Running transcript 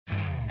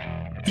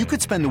You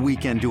could spend the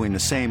weekend doing the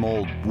same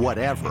old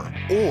whatever,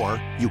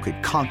 or you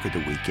could conquer the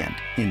weekend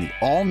in the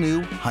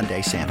all-new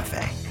Hyundai Santa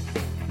Fe.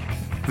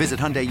 Visit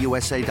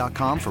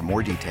HyundaiUSA.com for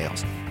more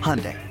details.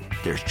 Hyundai,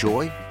 there's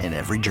joy in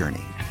every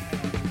journey.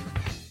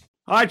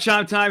 All right,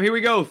 chime time. Here we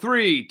go.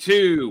 3,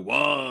 2,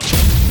 1.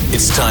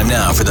 It's time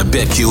now for the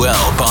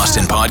BetQL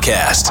Boston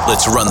Podcast.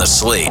 Let's run the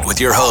slate with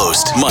your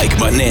host, Mike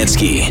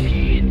Mutnansky.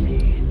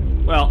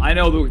 Well, I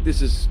know that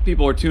this is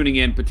people are tuning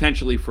in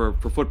potentially for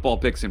football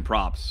picks and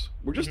props.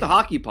 We're just a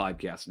hockey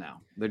podcast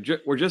now.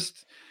 We're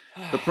just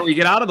we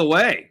get out of the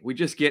way. We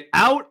just get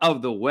out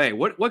of the way.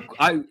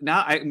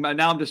 Now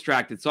I'm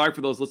distracted. Sorry for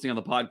those listening on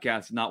the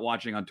podcast, not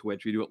watching on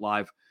Twitch. We do it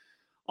live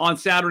on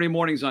Saturday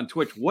mornings on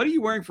Twitch. What are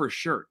you wearing for a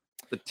shirt?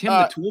 The Tim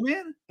the Tool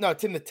Man? No,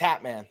 Tim the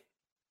Tap Man.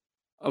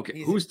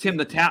 Okay, who's Tim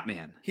the Tap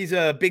Man? He's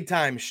a big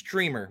time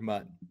streamer,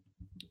 Mutt.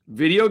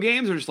 Video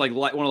games or just like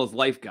one of those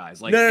life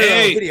guys? Like, no,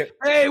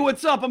 hey,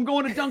 what's up? I'm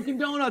going to Dunkin'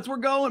 Donuts. We're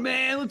going,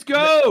 man. Let's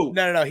go.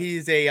 No.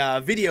 He's a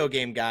video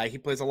game guy. He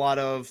plays a lot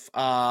of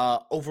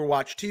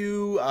Overwatch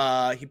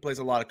 2. He plays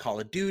a lot of Call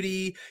of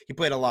Duty. He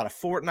played a lot of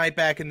Fortnite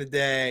back in the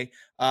day.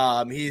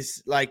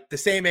 He's like the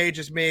same age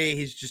as me.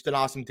 He's just an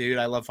awesome dude.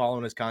 I love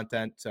following his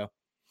content. So,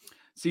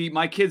 see,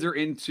 my kids are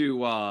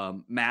into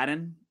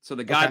Madden. So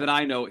the guy that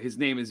I know, his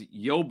name is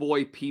Yo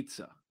Boy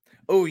Pizza.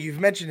 Oh, you've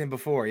mentioned him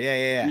before.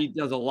 Yeah. He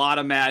does a lot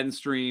of Madden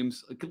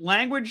streams.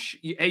 Language,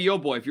 hey, Yo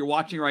Boy, if you're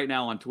watching right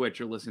now on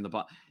Twitch or listening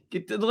to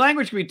the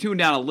language can be tuned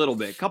down a little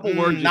bit. A couple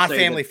words. Not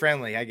family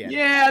friendly, I guess.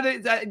 Yeah,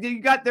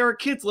 there are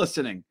kids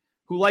listening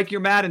who like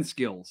your Madden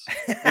skills.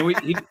 And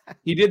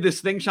he did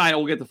this thing, China.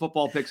 We'll get the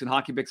football picks and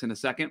hockey picks in a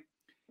second.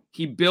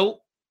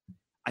 Maybe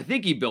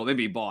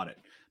he bought it.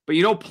 But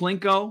you know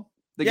Plinko,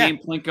 the game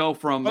Plinko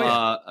from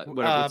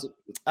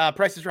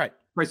Price is Right.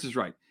 Price is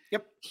Right.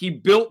 Yep. He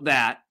built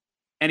that.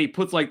 And he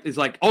puts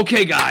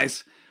okay,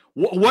 guys,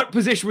 what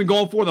position we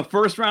going for in the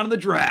first round of the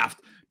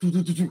draft?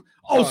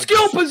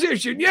 Skill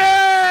position,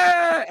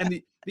 yeah! And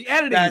the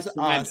editing is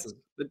tremendous. Awesome.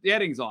 The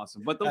editing's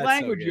awesome. But the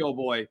language, Yo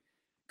Boy,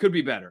 could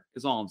be better,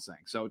 is all I'm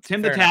saying. So,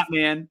 Tim the Tap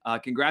Man,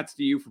 congrats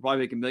to you for probably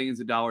making millions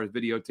of dollars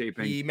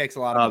videotaping. He makes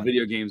a lot of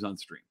video games on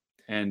stream.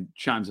 And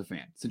Chime's a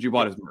fan since you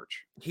bought his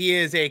merch. He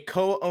is a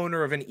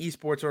co-owner of an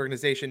esports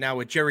organization now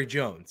with Jerry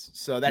Jones.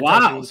 So that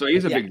so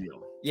he's a big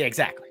deal. Yeah,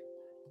 exactly.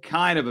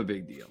 Kind of a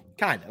big deal.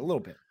 Kind of, a little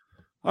bit.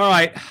 All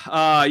right.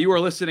 You are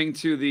listening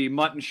to the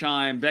Mutt and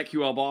Shime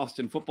BetQL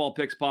Boston Football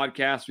Picks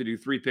podcast. We do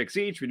 3 picks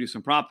each. We do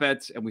some prop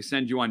bets, and we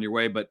send you on your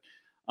way. But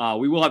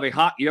we will have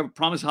you have a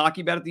promised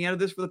hockey bet at the end of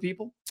this for the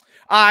people?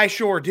 I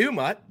sure do,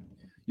 Mutt.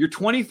 You're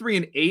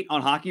 23-8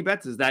 on hockey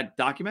bets. Is that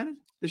documented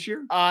this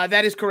year?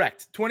 That is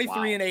correct.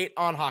 23-8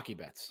 on hockey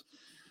bets.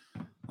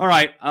 All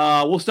right.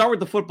 We'll start with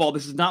the football.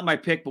 This is not my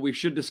pick, but we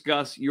should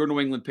discuss your New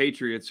England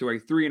Patriots, who are a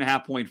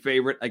 3.5-point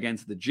favorite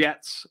against the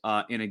Jets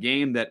in a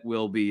game that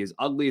will be as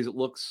ugly as it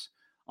looks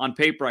on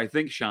paper, I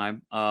think,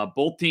 Shime.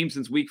 Both teams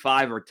since week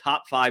 5 are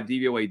top 5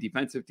 DVOA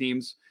defensive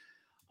teams.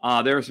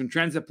 There are some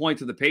trends that point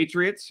to the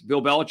Patriots.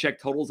 Bill Belichick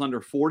totals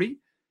under 40.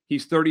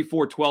 He's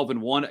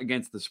 34-12-1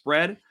 against the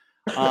spread.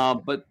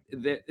 But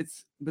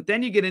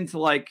then you get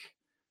into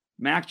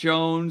Mac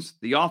Jones,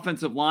 the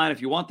offensive line.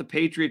 If you want the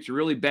Patriots, you're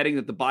really betting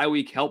that the bye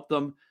week helped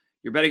them.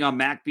 You're betting on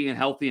Mac being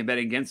healthy and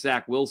betting against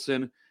Zach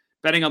Wilson.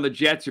 Betting on the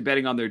Jets, you're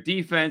betting on their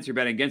defense. You're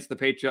betting against the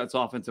Patriots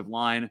offensive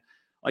line.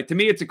 To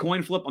me, it's a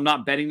coin flip. I'm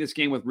not betting this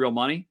game with real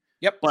money.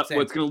 Yep. But same.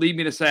 What's going to lead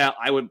me to say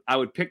I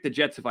would pick the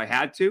Jets if I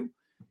had to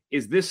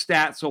is this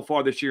stat so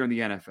far this year in the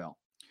NFL.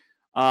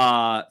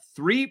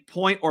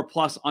 3-point or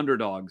plus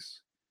underdogs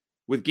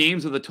with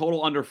games with a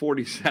total under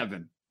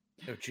 47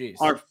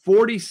 are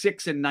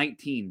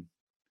 46-19.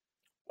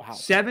 Wow.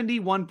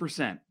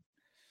 71%.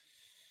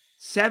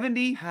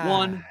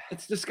 71.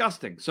 It's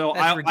disgusting. So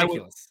That's I would,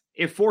 ridiculous.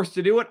 if forced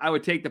to do it, I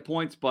would take the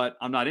points, but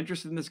I'm not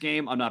interested in this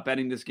game. I'm not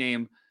betting this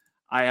game.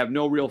 I have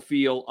no real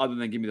feel other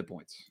than give me the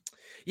points.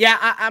 Yeah,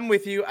 I'm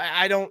with you.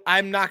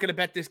 I'm not going to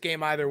bet this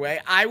game either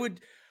way. I would.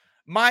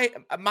 My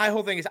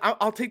whole thing is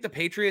I'll take the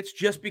Patriots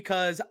just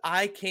because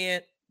I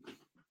can't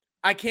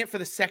for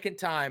the second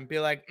time be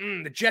like,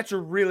 the Jets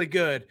are really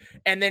good,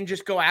 and then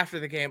just go after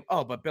the game.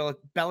 Oh, but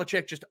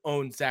Belichick just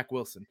owns Zach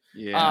Wilson.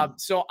 Yeah.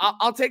 So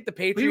I'll take the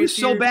Patriots. But he was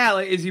so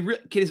bad. Is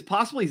it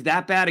possible he's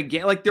that bad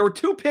again? There were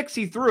 2 picks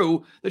he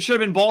threw that should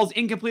have been balls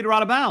incomplete or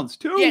out of bounds.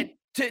 2. Yeah.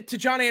 To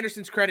John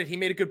Anderson's credit, he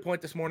made a good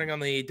point this morning on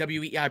the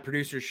WEI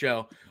Producers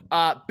Show.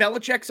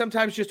 Belichick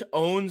sometimes just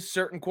owns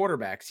certain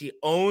quarterbacks. He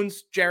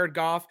owns Jared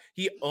Goff.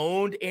 He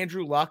owned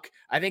Andrew Luck.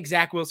 I think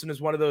Zach Wilson is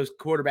one of those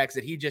quarterbacks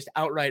that he just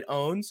outright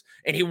owns,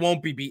 and he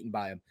won't be beaten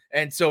by him.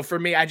 And so for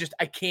me, I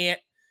can't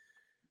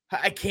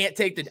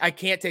take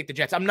the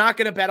Jets. I'm not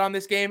going to bet on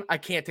this game. I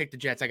can't take the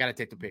Jets. I got to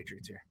take the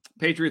Patriots here.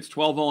 Patriots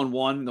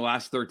 12-1 in the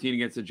last 13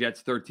 against the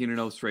Jets,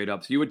 13-0 straight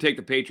up. So you would take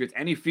the Patriots.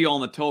 Any feel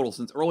on the total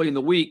since early in the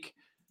week,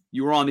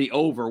 You were on the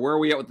over. Where are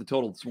we at with the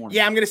total this morning?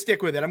 Yeah, I'm going to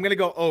stick with it. I'm going to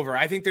go over.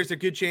 I think there's a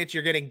good chance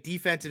you're getting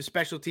defensive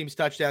special teams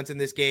touchdowns in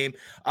this game,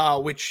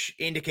 which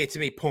indicates to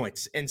me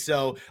points. And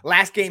so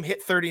last game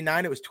hit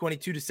 39. It was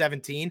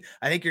 22-17.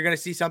 I think you're going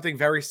to see something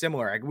very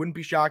similar. I wouldn't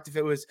be shocked if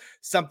it was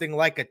something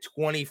like a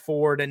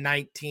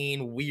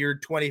 24-19,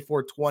 weird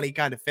 24-20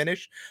 kind of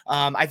finish.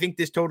 I think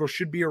this total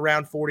should be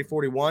around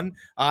 40-41.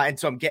 And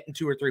so I'm getting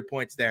 2 or 3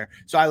 points there.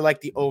 So I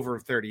like the over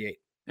 38.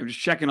 I'm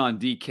just checking on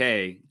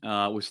DK.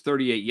 It was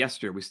 38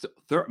 yesterday.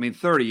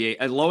 38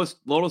 at lowest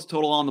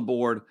total on the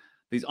board.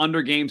 These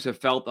under games have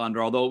felt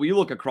under. Although we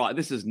look across,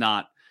 this is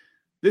not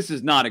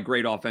a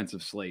great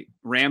offensive slate.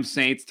 Rams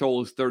Saints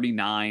total is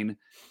 39.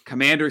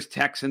 Commanders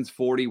Texans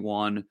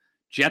 41.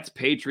 Jets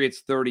Patriots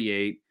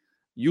 38.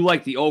 You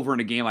like the over in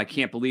a game. I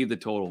can't believe the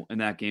total in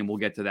that game. We'll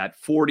get to that.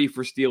 40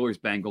 for Steelers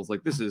Bengals.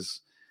 Like this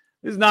is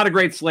not a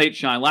great slate,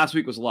 Shine. Last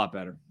week was a lot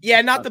better.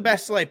 Yeah, not the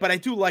best slate, but I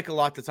do like a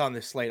lot that's on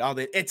this slate.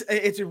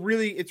 It's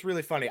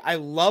really funny. I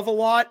love a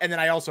lot, and then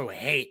I also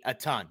hate a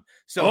ton.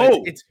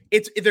 So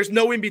it's there's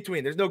no in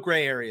between. There's no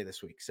gray area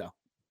this week. So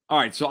all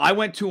right. So I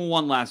went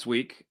 2-1 last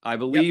week. I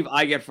believe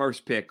I get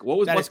first pick.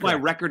 What's my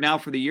record now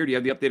for the year? Do you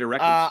have the updated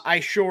records?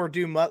 I sure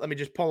do, Mutt. Let me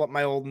just pull up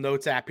my old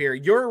notes app here.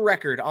 Your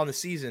record on the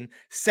season: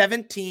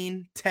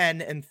 17,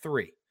 10, and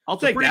 3. I'll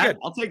take that. Good.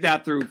 I'll take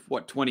that through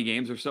 20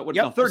 games or so.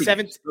 30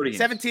 games.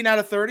 17 out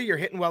of 30. You're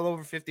hitting well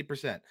over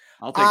 50%.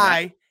 I'll take that.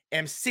 I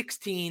am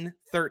 16,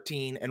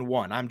 13, and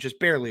 1. I'm just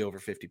barely over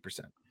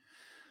 50%.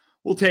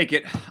 We'll take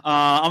it.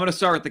 I'm going to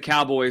start with the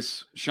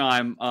Cowboys,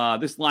 Shime.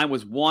 This line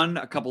was 1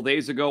 a couple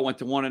days ago, went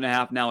to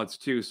 1.5. Now it's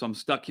 2. So I'm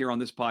stuck here on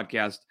this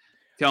podcast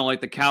telling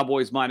like the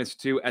Cowboys -2 at the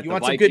Vikings. You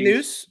want some good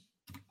news?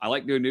 I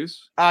like good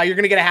news. You're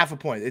going to get a half a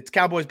point. It's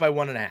Cowboys by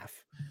 1.5.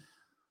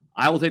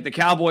 I will take the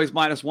Cowboys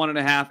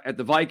 -1.5 at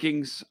the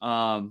Vikings.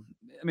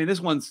 This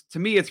one's, to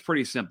me, it's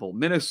pretty simple.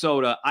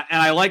 Minnesota, and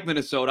I like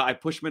Minnesota. I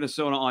pushed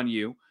Minnesota on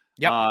you.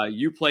 Yep.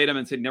 You played them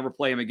and said never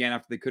play them again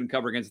after they couldn't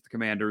cover against the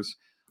Commanders.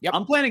 Yep.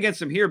 I'm playing against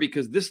them here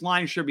because this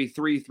line should be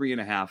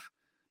 3.5.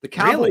 The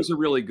Cowboys are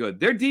really good.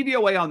 Their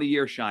DVOA on the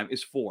year, Shime,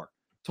 is 4.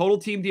 Total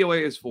team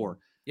DVOA is 4.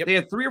 Yep. They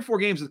had 3 or 4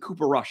 games with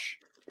Cooper Rush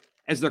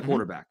as their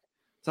quarterback.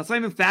 So that's not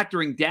even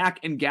factoring Dak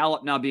and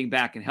Gallup now being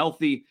back and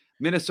healthy.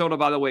 Minnesota,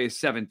 by the way, is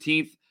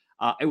 17th.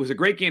 It was a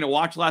great game to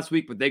watch last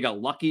week, but they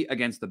got lucky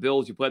against the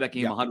Bills. You play that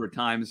game 100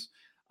 times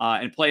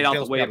and play it out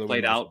the way it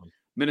played out.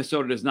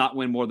 Minnesota does not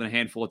win more than a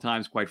handful of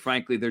times, quite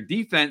frankly. Their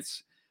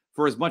defense,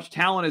 for as much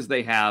talent as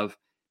they have,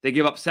 they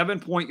give up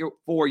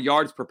 7.4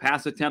 yards per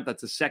pass attempt.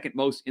 That's the second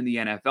most in the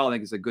NFL. I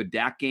think it's a good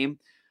Dak game.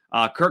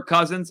 Kirk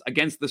Cousins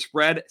against the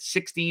spread,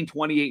 16,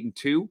 28, and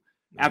 2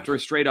 after a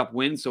straight-up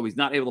win, so he's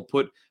not able to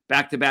put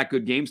back-to-back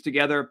good games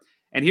together.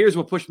 And here's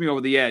what pushed me over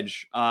the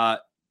edge.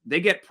 They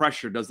get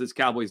pressure, does this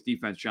Cowboys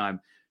defense, Shime.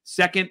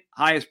 Second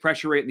highest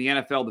pressure rate in the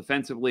NFL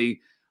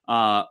defensively.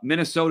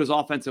 Minnesota's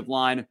offensive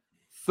line,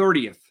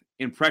 30th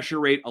in pressure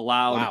rate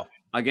allowed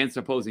against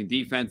opposing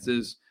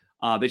defenses.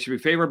 They should be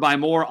favored by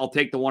more. I'll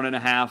take the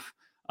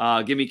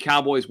 1.5. Give me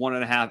Cowboys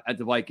 1.5 at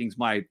the Vikings,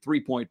 my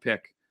 3-point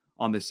pick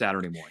on this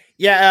Saturday morning.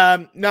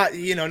 Yeah, not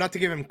to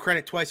give him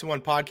credit twice in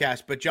one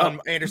podcast, but John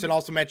Anderson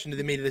also mentioned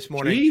to me this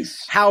morning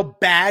how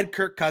bad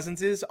Kirk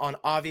Cousins is on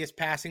obvious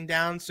passing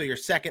downs. So your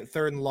second,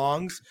 third, and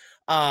longs.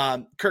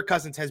 Kirk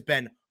Cousins has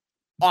been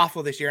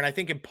awful this year, and I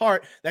think in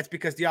part that's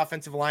because the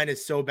offensive line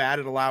is so bad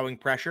at allowing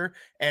pressure.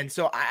 And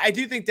so I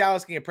do think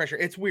Dallas can get pressure.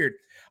 It's weird.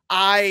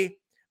 I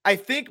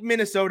think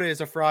Minnesota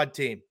is a fraud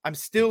team. I'm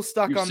still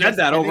stuck on this. You said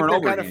that over and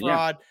over again.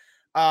 Fraud.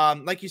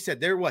 Like you said,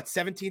 they're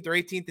 17th or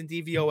 18th in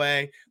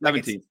DVOA.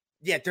 17th.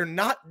 Yeah, they're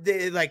not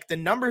the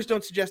numbers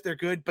don't suggest they're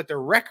good, but their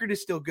record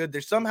is still good.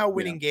 They're somehow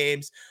winning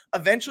games.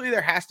 Eventually,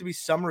 there has to be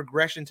some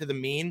regression to the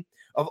mean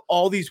of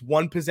all these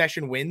one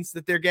possession wins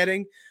that they're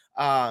getting.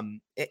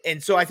 And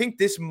so I think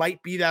this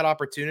might be that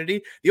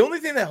opportunity. The only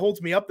thing that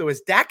holds me up, though,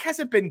 is Dak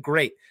hasn't been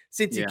great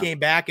since he came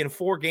back. In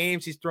 4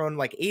 games, he's thrown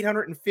like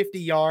 850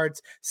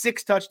 yards,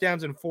 6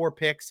 touchdowns, and 4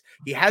 picks.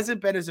 He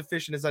hasn't been as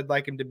efficient as I'd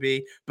like him to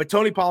be, but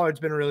Tony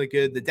Pollard's been really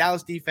good. The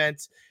Dallas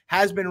defense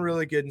has been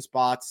really good in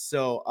spots.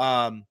 So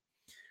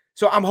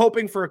I'm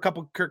hoping for a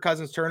couple Kirk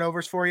Cousins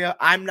turnovers for you.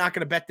 I'm not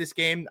going to bet this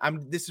game.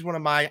 I'm just going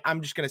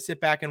to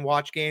sit back and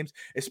watch games,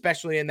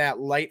 especially in that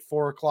light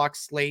 4:00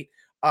 slate.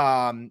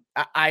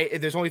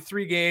 There's only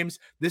 3 games.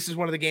 This is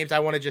one of the games I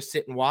want to just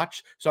sit and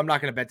watch. So I'm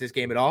not going to bet this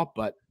game at all,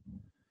 but.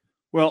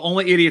 Well,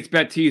 only idiots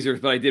bet teasers,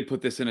 but I did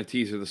put this in a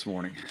teaser this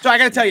morning. So I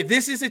got to tell you,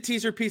 this is a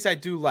teaser piece I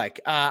do like.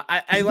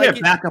 I like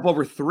it. Back up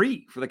over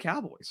 3 for the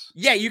Cowboys.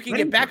 Yeah, you can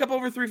get back up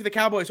over 3 for the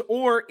Cowboys,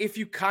 or if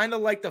you kind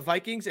of like the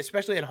Vikings,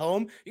 especially at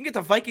home, you can get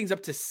the Vikings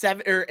up to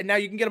 7, and now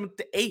you can get them up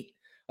to 8.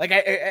 Like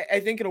I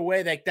think in a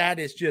way like that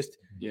is just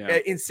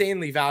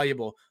insanely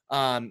valuable.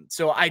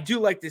 So I do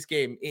like this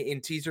game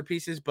in teaser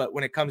pieces, but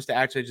when it comes to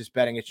actually just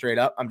betting it straight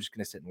up, I'm just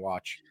going to sit and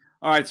watch.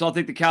 All right, so I'll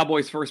take the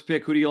Cowboys first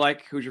pick. Who do you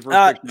like? Who's your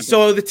first pick?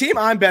 So the team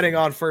I'm betting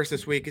on first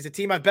this week is a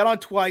team I've bet on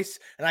twice,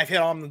 and I've hit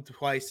on them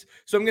twice.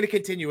 So I'm going to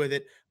continue with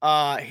it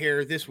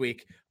here this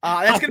week.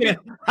 That's gonna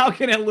be. How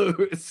can it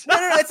lose? No.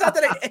 It's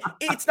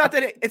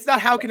not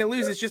how can it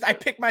lose. It's just I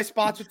pick my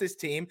spots with this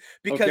team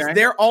because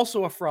they're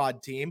also a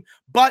fraud team,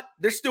 but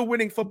they're still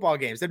winning football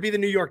games. That'd be the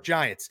New York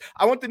Giants.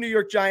 I want the New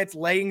York Giants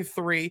laying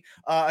 3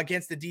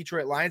 against the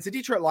Detroit Lions. The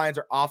Detroit Lions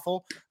are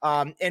awful.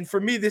 And for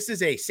me, this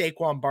is a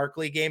Saquon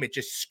Barkley game. It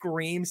just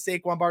screams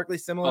Saquon Barkley,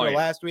 similar to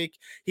last week.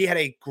 He had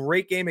a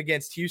great game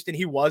against Houston.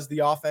 He was the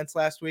offense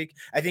last week.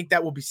 I think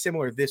that will be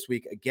similar this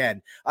week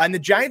again. And the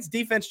Giants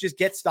defense just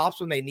gets stops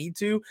when they need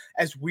to.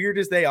 As weird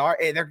as they are,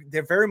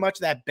 they're very much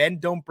that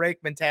bend, don't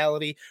break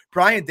mentality.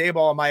 Brian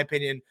Daboll, in my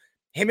opinion,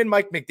 him and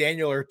Mike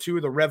McDaniel are 2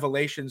 of the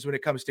revelations when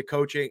it comes to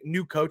coaching,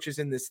 new coaches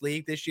in this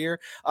league this year.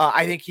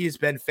 I think he's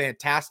been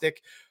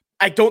fantastic.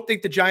 I don't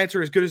think the Giants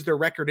are as good as their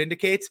record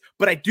indicates,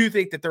 but I do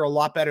think that they're a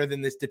lot better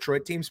than this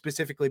Detroit team,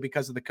 specifically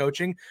because of the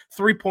coaching.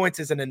 3 points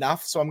isn't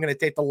enough, so I'm going to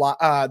take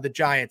the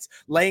Giants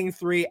laying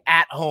 3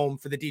 at home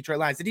for the Detroit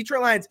Lions. The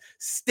Detroit Lions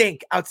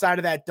stink outside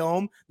of that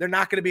dome. They're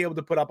not going to be able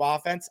to put up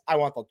offense. I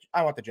want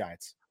the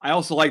Giants. I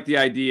also like the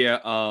idea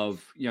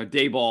of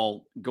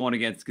Daboll going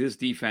against this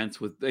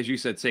defense with, as you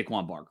said,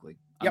 Saquon Barkley.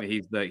 I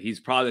mean, he's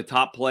probably the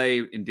top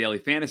play in daily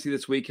fantasy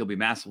this week. He'll be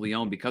massively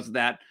owned because of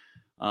that.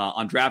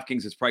 On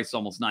DraftKings, his price is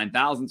almost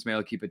 9,000, so maybe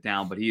I'll keep it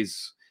down. But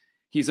he's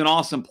an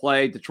awesome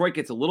play. Detroit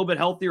gets a little bit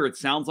healthier. It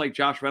sounds like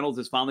Josh Reynolds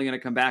is finally going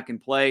to come back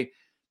and play.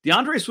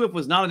 DeAndre Swift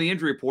was not on the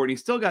injury report. He's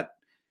still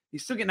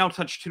getting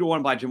out-touched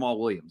 2-1 by Jamal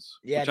Williams.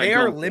 Yeah, they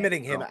are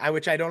limiting him,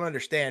 which I don't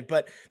understand.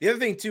 But the other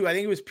thing, too, I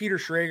think it was Peter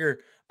Schrager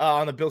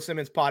on the Bill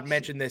Simmons pod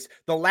mentioned this.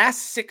 The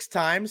last 6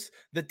 times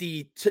that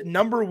the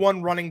number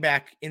 1 running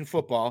back in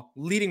football,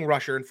 leading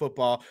rusher in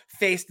football,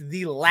 faced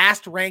the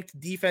last ranked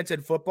defense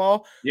in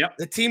football,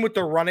 the team with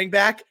the running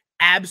back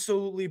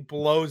absolutely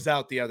blows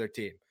out the other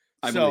team.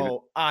 I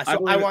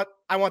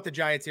want the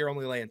Giants here,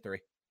 only laying 3.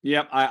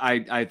 Yep,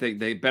 I think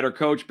they better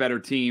coach, better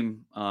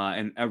team,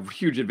 and a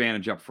huge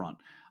advantage up front.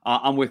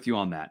 I'm with you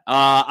on that.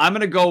 I'm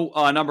going to go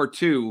number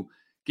 2.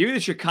 Give me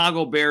the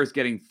Chicago Bears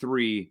getting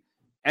 3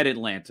 at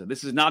Atlanta.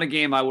 This is not a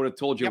game I would have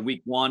told you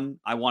week 1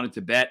 I wanted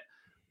to bet,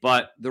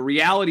 but the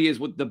reality is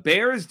what the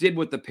Bears did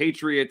what the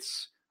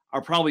Patriots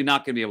are probably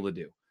not going to be able to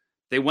do.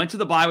 They went to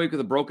the bye week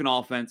with a broken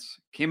offense,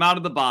 came out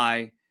of the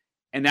bye,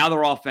 and now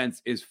their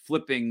offense is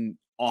flipping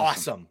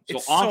awesome. So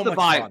it's off so the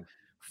bye, fun.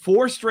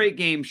 4 straight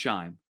games,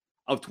 Shime,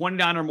 of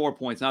 29 or more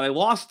points. Now they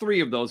lost 3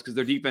 of those because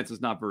their defense is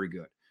not very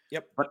good.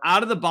 Yep. But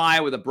out of the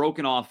bye with a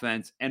broken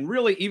offense, and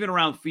really even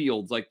around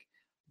Fields, like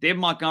David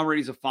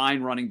Montgomery's a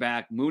fine running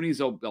back.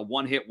 Mooney's a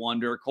one-hit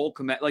wonder. Cole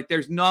Kmet, like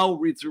there's no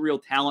real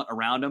talent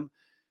around him.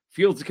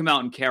 Fields has come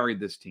out and carried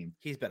this team.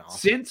 He's been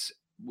awesome.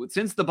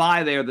 Since the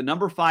bye, they are the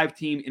number 5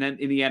 team in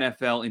the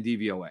NFL in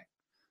DVOA.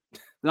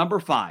 Number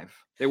 5.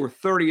 They were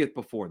 30th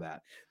before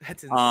that.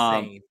 That's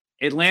insane.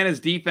 Atlanta's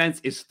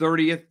defense is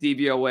 30th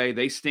DVOA.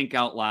 They stink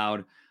out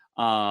loud.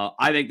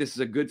 I think this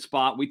is a good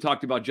spot. We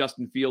talked about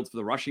Justin Fields for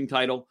the rushing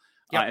title.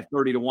 At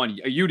 30-1.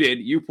 You did.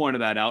 You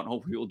pointed that out, and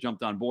hopefully people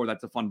jumped on board.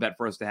 That's a fun bet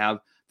for us to have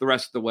the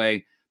rest of the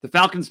way. The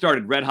Falcons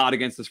started red hot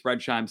against the spread,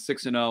 Chime,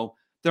 6-0.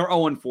 They're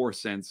 0-4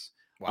 since.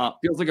 Wow.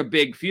 Feels like a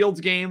big Fields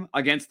game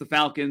against the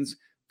Falcons.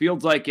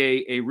 Feels like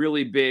a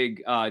really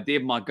big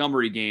David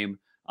Montgomery game.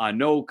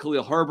 No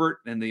Khalil Herbert,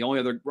 and the only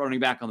other running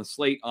back on the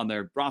slate on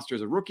their roster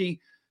is a rookie.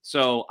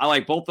 So I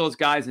like both those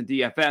guys in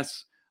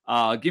DFS.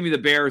 Give me the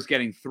Bears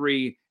getting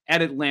 3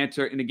 at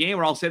Atlanta in a game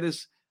where I'll say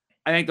this,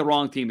 I think the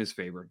wrong team is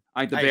favored.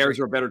 I think the Bears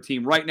are a better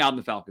team right now than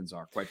the Falcons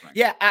are, quite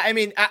frankly. Yeah, I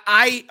mean,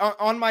 I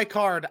on my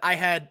card, I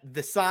had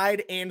the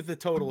side and the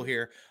total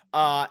here.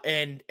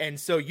 And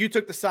so you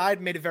took the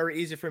side, made it very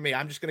easy for me.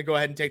 I'm just going to go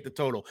ahead and take the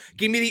total.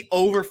 Give me the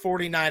over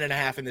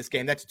 49.5 in this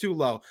game. That's too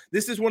low.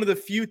 This is one of the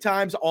few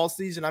times all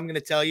season I'm going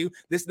to tell you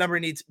this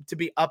number needs to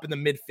be up in the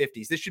mid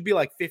 50s. This should be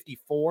like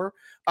 54.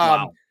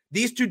 Wow.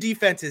 These 2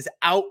 defenses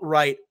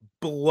outright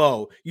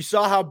blow. You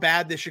saw how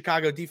bad the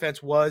Chicago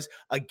defense was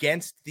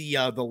against the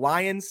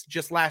Lions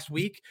just last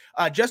week.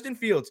 Justin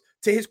Fields,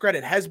 to his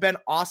credit, has been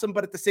awesome,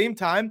 but at the same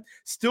time,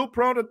 still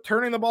prone to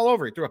turning the ball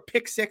over. He threw a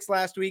pick 6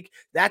 last week.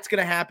 That's going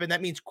to happen.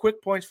 That means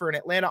quick points for an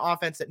Atlanta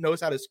offense that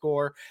knows how to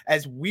score.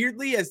 As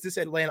weirdly as this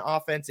Atlanta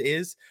offense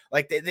is,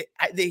 like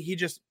he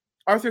just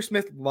Arthur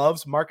Smith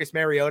loves Marcus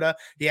Mariota.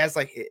 He has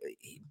like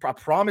a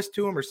promise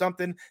to him or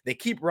something. They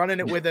keep running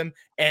it with him,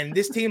 and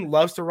this team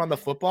loves to run the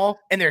football,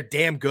 and they're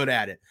damn good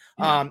at it.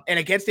 And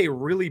against a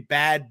really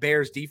bad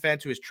Bears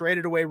defense who has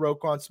traded away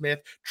Roquan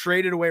Smith,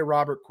 traded away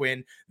Robert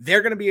Quinn,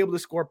 they're going to be able to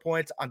score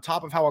points on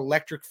top of how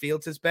electric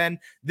Fields has been.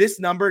 This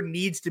number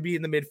needs to be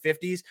in the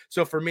mid-50s.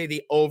 So for me,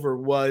 the over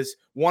was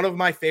one of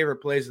my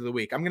favorite plays of the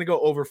week. I'm going to go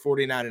over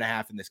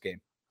 49.5 in this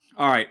game.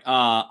 All right.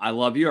 I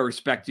love you. I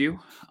respect you.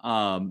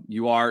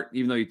 You are,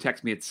 even though you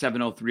texted me at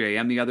 7:03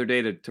 a.m. the other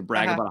day to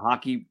brag about a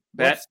hockey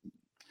bet.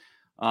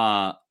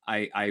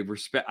 I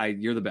respect,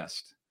 you're the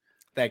best.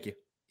 Thank you.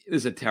 This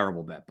is a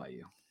terrible bet by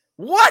you.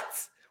 What?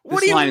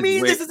 What do you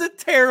mean this is a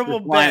terrible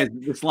bet?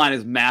 This line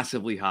is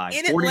massively high.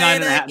 In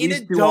Atlanta, in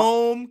a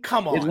dome.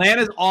 Come on.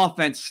 Atlanta's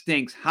offense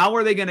stinks. How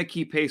are they going to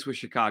keep pace with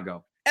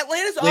Chicago?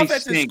 Atlanta's They offense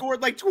has stink.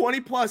 scored like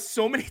 20 plus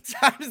so many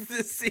times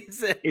this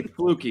season. It's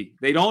fluky.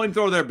 They don't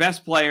throw their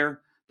best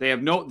player. They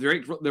have the Trust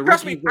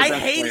rookie's me, their I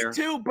best hate player. it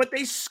too, but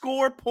they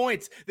score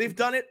points. They've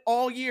done it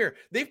all year.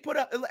 They've put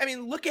up, I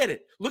mean, look at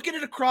it. Look at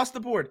it across the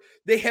board.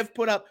 They have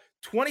put up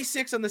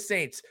 26 on the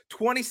Saints,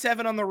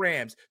 27 on the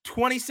Rams,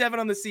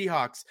 27 on the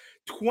Seahawks,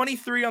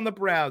 23 on the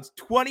Browns,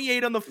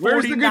 28 on the 49ers.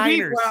 Where's the good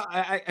defense?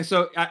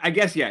 Well, I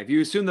guess, yeah, if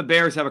you assume the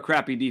Bears have a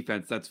crappy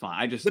defense, that's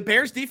fine. The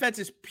Bears defense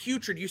is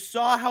putrid. You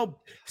saw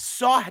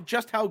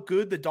just how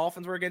good the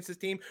Dolphins were against this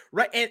team.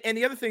 Right. And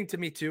the other thing to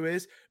me too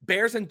is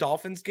Bears and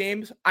Dolphins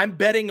games, I'm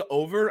betting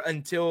over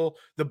until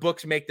the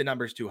books make the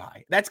numbers too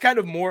high. That's kind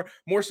of more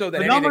so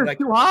than the anything. Number's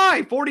too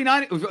high.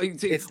 49.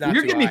 It's not.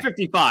 You're giving me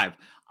 55.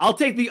 I'll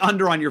take the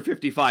under on your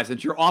 55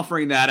 since you're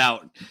offering that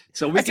out.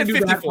 So we can do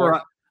 54. That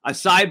for a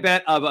side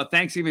bet of a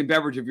Thanksgiving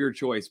beverage of your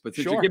choice. But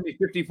since you give me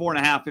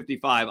 54.5,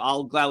 55,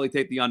 I'll gladly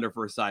take the under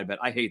for a side bet.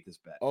 I hate this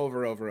bet.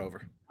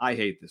 Over. I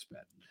hate this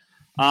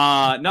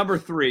bet. Number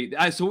 3.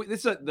 So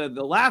this is the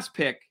last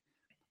pick.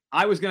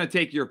 I was going to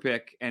take your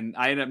pick, and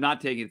I ended up not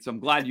taking it. So I'm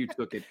glad you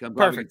took it. I'm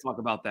glad we can talk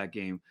about that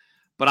game.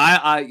 But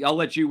I'll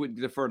let you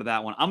defer to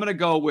that one. I'm going to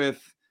go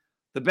with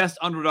the best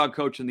underdog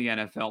coach in the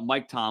NFL,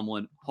 Mike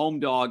Tomlin, home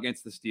dog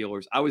against the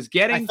Steelers.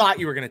 I thought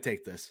you were going to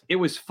take this. It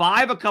was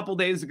 5 a couple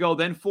days ago,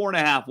 then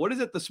 4.5. What is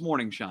it this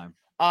morning, Shime?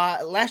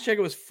 Last check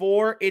it was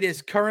 4. It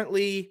is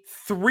currently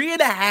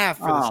 3.5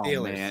 for the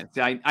Steelers.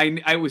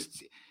 Man.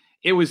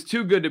 It was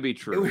too good to be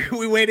true.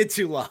 We waited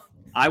too long.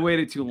 I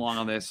waited too long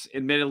on this.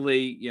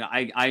 Admittedly, you're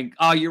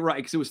right,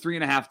 because it was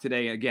 3.5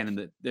 today.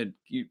 Again, and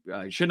you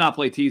should not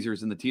play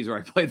teasers in the teaser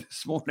I played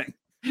this morning.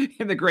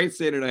 In the great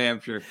state of New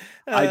Hampshire,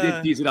 I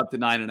did tease it up to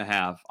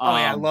 9.5.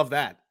 I love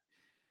that.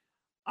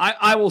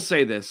 I will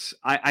say this.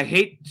 I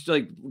hate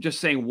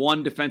just saying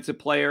one defensive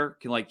player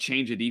can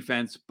change a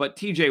defense, but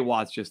TJ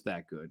Watt's just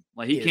that good.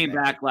 He came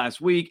back last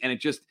week, and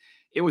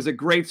it was a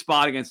great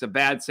spot against a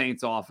bad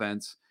Saints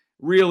offense.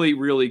 Really,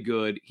 really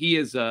good. He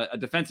is a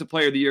defensive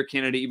player of the year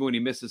candidate, even when he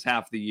misses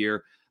half the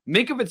year.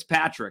 Minkah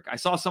Fitzpatrick. I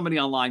saw somebody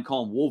online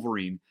call him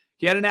Wolverine.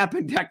 He had an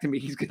appendectomy.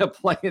 He's going to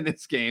play in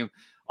this game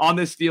on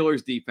this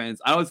Steelers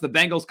defense. I know it's the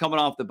Bengals coming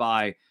off the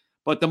bye,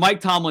 but the Mike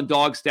Tomlin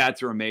dog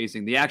stats are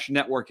amazing. The Action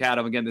Network had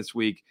him again this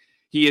week.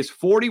 He is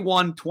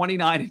 41,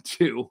 29, and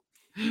 2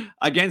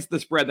 against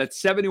the spread.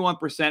 That's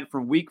 71%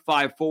 from week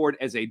 5 forward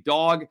as a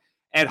dog.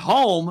 At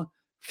home,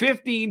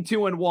 15,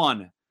 2, and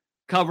 1,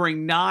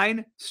 covering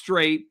 9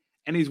 straight,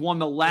 and he's won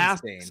the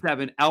last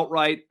 7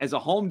 outright as a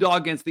home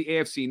dog against the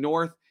AFC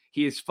North.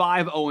 He is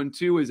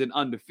 5-0-2 as an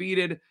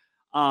undefeated.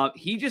 I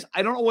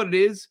don't know what it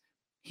is.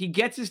 He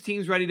gets his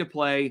teams ready to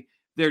play.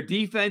 Their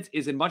defense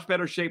is in much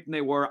better shape than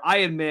they were. I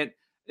admit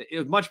it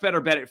was much better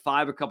bet at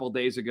 5 a couple of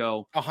days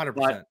ago. 100%.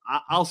 But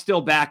I'll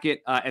still back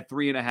it at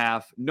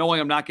 3.5,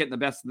 knowing I'm not getting the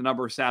best of the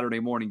number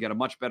Saturday morning, get a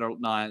much better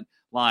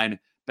line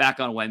back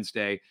on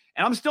Wednesday.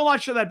 And I'm still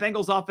not sure that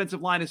Bengals offensive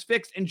line is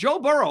fixed. And Joe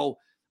Burrow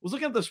was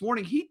looking at this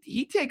morning.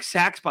 He takes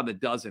sacks by the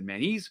dozen, man.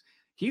 He's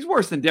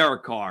worse than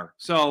Derek Carr.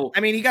 So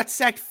he got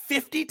sacked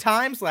 50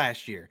 times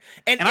last year.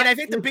 And I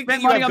think the big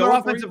thing on the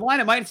offensive line,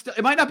 it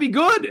might not be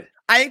good.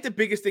 I think the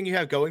biggest thing you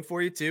have going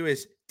for you too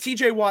is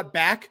TJ Watt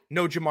back,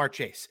 no Jamar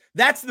Chase.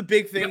 That's the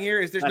big thing here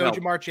is there's no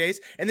Jamar Chase.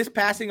 And this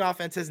passing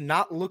offense has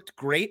not looked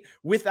great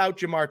without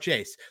Jamar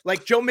Chase.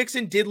 Joe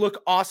Mixon did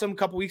look awesome a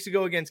couple weeks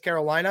ago against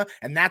Carolina,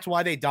 and that's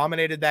why they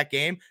dominated that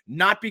game.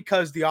 Not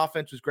because the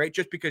offense was great,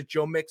 just because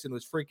Joe Mixon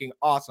was freaking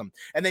awesome.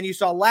 And then you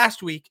saw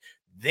last week,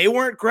 they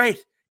weren't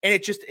great. And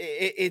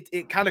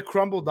it kind of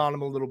crumbled on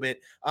him a little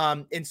bit.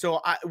 And so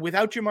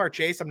without Jamar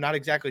Chase, I'm not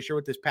exactly sure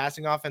what this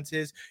passing offense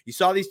is. You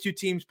saw these two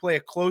teams play a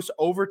close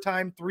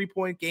overtime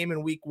 3-point game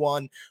in week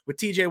 1 with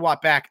TJ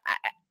Watt back.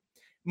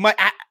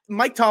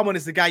 Mike Tomlin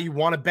is the guy you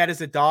want to bet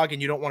as a dog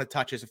and you don't want to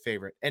touch as a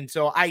favorite. And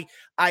so I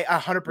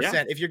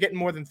 100%, if you're getting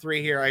more than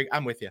 3 here,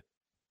 I'm with you.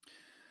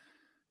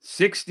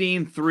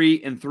 16,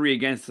 3, and 3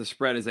 against the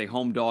spread as a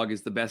home dog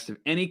is the best of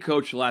any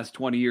coach the last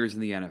 20 years in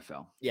the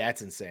NFL. Yeah,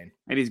 it's insane.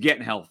 And he's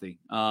getting healthy.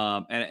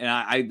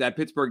 And that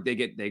Pittsburgh, they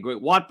get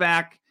Watt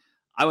back.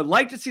 I would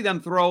like to see them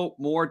throw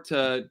more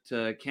to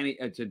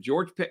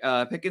George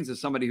Pickens as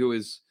somebody who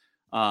is,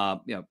 has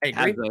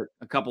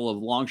a couple of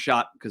long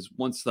shot, because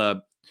once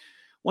the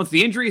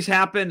injuries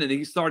happened and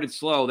he started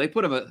slow, they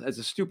put him as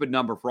a stupid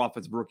number for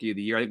offensive rookie of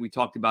the year. I think we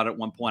talked about it at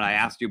one point. I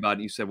asked you about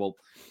it. You said, well,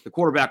 the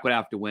quarterback would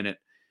have to win it.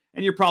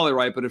 And you're probably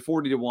right, but at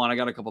 40-1, I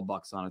got a couple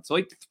bucks on it. So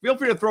feel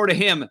free to throw to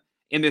him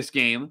in this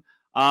game.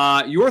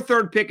 Your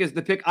third pick is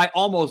the pick I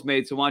almost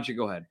made, so why don't you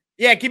go ahead?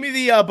 Yeah, give me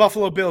the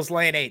Buffalo Bills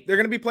laying 8. They're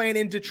going to be playing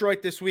in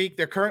Detroit this week.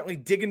 They're currently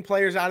digging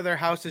players out of their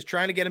houses,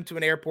 trying to get them to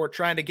an airport,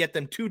 trying to get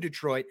them to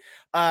Detroit.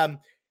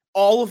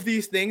 All of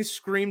these things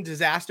scream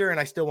disaster, and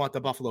I still want the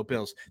Buffalo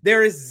Bills.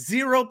 There is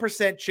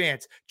 0%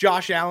 chance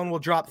Josh Allen will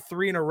drop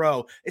 3 in a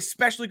row,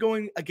 especially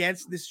going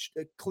against this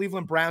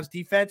Cleveland Browns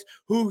defense,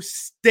 who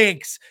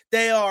stinks.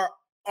 They are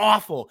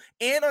awful.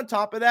 And on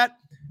top of that,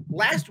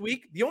 last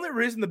week, the only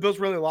reason the Bills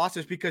really lost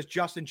is because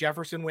Justin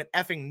Jefferson went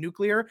effing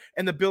nuclear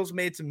and the Bills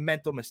made some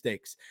mental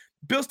mistakes.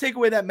 Bills take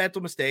away that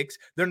mental mistakes.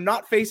 They're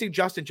not facing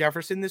Justin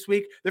Jefferson this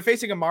week. They're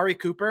facing Amari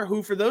Cooper,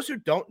 who, for those who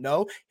don't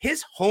know,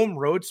 his home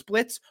road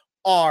splits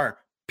are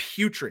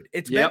putrid.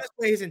 It's been this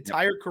way his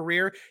entire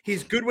career.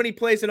 He's good when he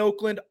plays in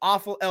Oakland,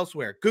 awful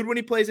elsewhere. Good when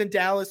he plays in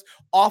Dallas,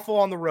 awful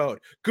on the road.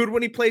 Good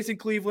when he plays in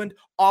Cleveland,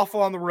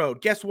 awful on the road.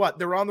 Guess what?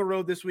 They're on the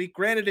road this week.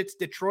 Granted, it's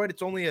Detroit.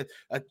 It's only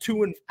a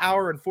 2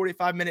 hour and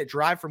 45-minute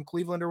drive from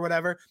Cleveland or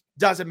whatever.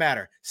 Doesn't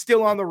matter.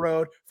 Still on the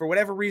road. For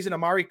whatever reason,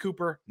 Amari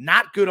Cooper,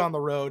 not good on the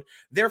road.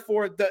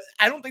 Therefore,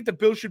 I don't think the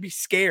Bills should be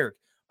scared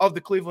of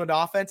the Cleveland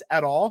offense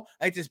at all.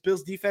 I think this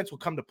Bills defense will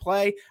come to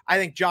play. I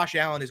think Josh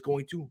Allen is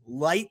going to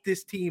light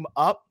this team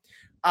up.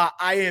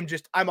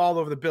 I'm all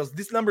over the Bills.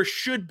 This number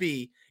should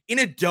be in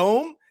a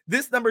dome.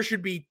 This number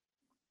should be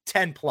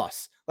 10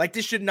 plus. Like,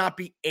 this should not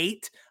be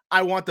 8.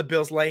 I want the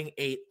Bills laying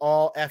 8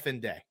 all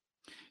effing day.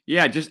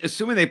 Yeah. Just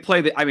assuming they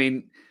play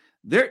the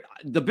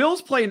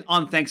Bills play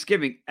on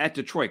Thanksgiving at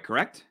Detroit,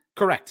 correct?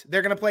 Correct.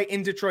 They're going to play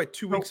in Detroit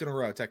 2 weeks in a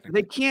row.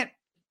 Technically,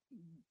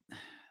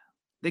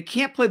 they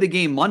can't play the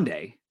game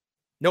Monday.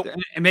 Nope.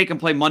 And make them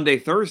play Monday,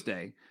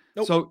 Thursday.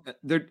 Nope. So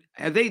they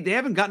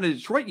haven't gotten to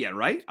Detroit yet,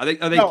 right? Are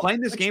they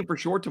playing this game for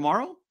sure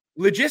tomorrow?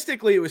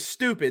 Logistically, it was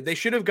stupid. They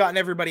should have gotten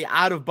everybody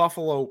out of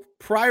Buffalo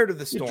prior to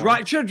the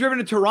storm. Should have driven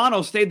to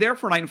Toronto, stayed there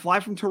for a night, and fly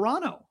from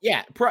Toronto.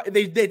 Yeah,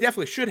 they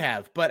definitely should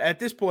have. But at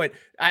this point,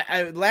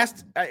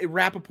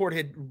 Rappaport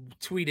had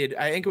tweeted,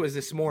 I think it was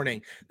this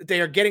morning, that they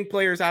are getting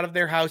players out of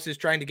their houses,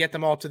 trying to get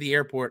them all to the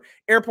airport.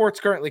 Airport's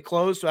currently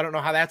closed, so I don't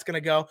know how that's going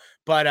to go.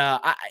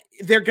 But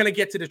they're going to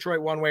get to Detroit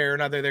one way or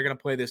another. They're going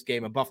to play this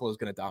game, and Buffalo's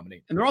going to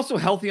dominate. And they're also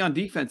healthy on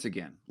defense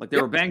again. Like, they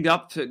were banged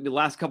up to the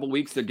last couple of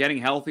weeks. They're getting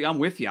healthy. I'm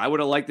with you. I would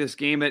have liked this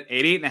game at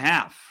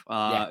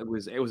 8.5.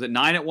 It was at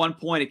 9 at one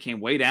point. It came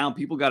way down.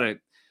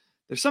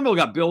 There's some people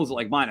got Bills at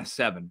like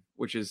 -7,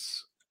 which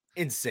is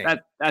insane.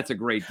 That's a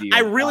great deal. I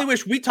really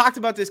wish we talked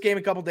about this game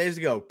a couple days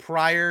ago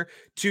prior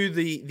to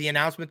the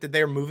announcement that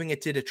they're moving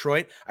it to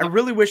Detroit. I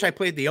really wish I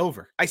played the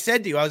over. I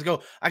said to you,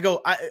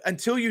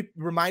 until you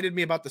reminded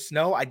me about the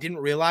snow, I didn't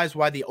realize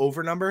why the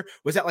over number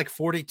was at like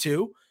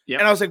 42. Yep.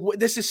 And I was like,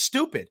 this is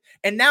stupid.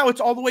 And now it's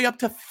all the way up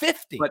to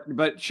 50.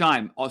 But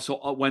Shime,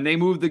 also when they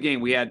moved the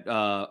game, we had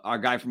our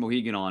guy from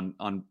Mohegan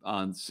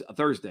on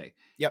Thursday.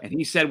 Yep. And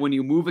he said when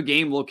you move a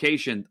game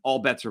location, all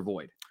bets are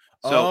void.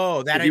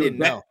 So I didn't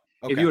know.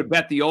 Okay. If you had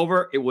bet the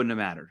over, it wouldn't have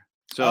mattered.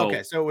 So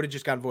so it would have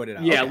just gotten voided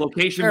out. Yeah,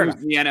 location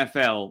moves in the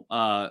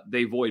NFL,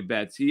 they void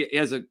bets. He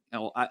has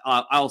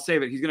I'll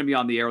save it. He's going to be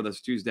on the air with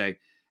us Tuesday,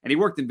 and he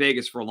worked in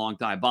Vegas for a long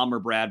time. Bomber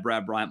Brad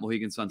Bryant,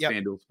 Mohegan Suns,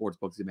 FanDuel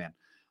Sportsbooks, man.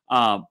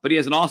 But he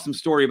has an awesome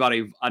story about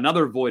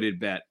another voided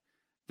bet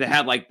that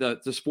had like the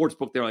sports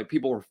book there, like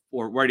people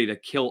were ready to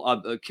kill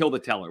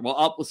the teller.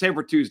 Well, we'll save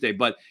for Tuesday,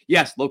 but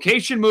yes,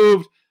 location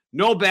moved,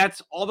 no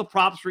bets, all the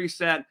props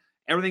reset,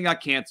 everything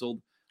got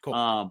canceled. Cool.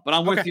 But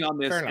I'm with you on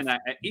this. And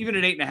even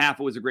at 8.5,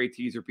 it was a great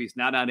teaser piece.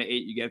 Now down to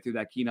 8, you get through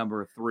that key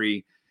number of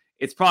 3.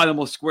 It's probably the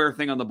most square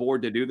thing on the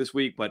board to do this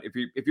week. But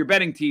if you're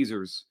betting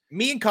teasers,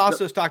 me and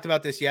Costos talked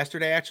about this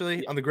yesterday,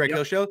 actually, on the Greg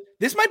Hill Show.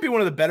 This might be one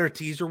of the better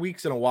teaser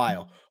weeks in a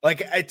while.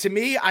 Like, to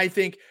me, I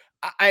think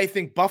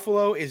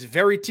Buffalo is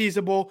very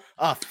teasable.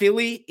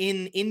 Philly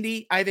in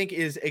Indy, I think,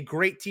 is a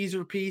great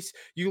teaser piece.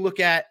 You look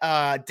at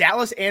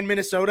Dallas and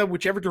Minnesota,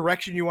 whichever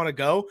direction you want to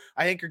go,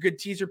 I think are good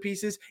teaser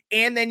pieces.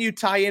 And then you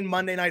tie in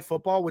Monday Night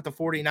Football with the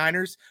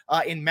 49ers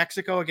in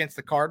Mexico against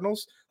the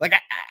Cardinals. Like,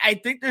 I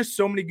think there's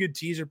so many good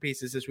teaser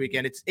pieces this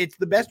weekend. It's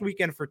the best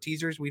weekend for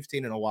teasers we've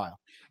seen in a while.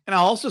 And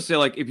I'll also say,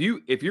 like, if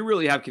you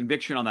really have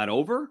conviction on that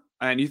over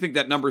and you think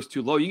that number is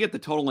too low, you get the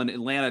total in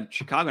Atlanta,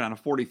 Chicago down to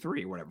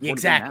 43 or whatever.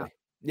 Exactly.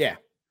 Yeah.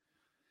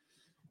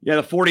 Yeah,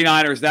 the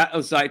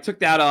 49ers, I took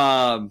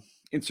that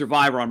in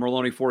Survivor on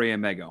Merloni, Fourier,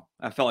 and Mego.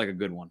 That felt like a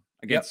good one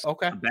against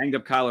banged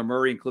up Kyler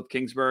Murray and Cliff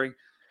Kingsbury.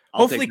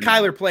 Hopefully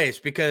Kyler plays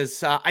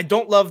because I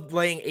don't love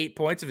laying 8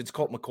 points if it's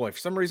Colt McCoy. For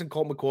some reason,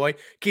 Colt McCoy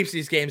keeps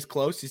these games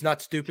close. He's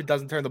not stupid,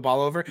 doesn't turn the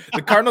ball over.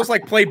 The Cardinals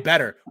play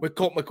better with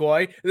Colt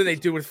McCoy than they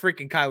do with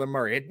freaking Kyler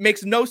Murray. It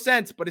makes no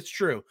sense, but it's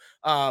true.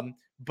 So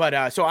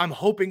I'm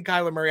hoping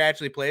Kyler Murray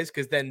actually plays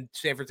because then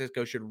San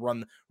Francisco should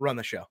run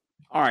the show.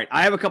 All right.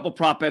 I have a couple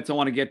prop bets I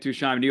want to get to,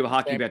 Shime. You have a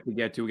hockey bet to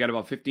get to. We got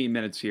about 15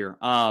 minutes here.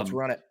 Let's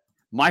run it.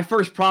 My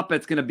first prop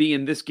bet's going to be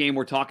in this game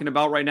we're talking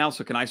about right now.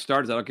 So can I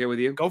start? Is that okay with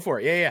you? Go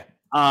for it. Yeah.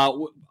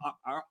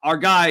 Our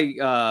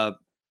guy,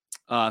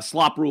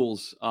 Slop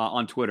Rules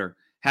on Twitter,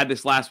 had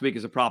this last week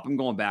as a prop. I'm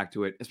going back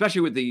to it,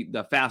 especially with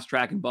the fast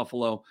track in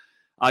Buffalo.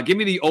 Give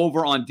me the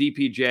over on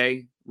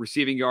DPJ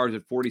receiving yards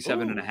at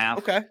 47.5.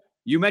 Okay.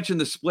 You mentioned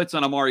the splits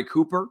on Amari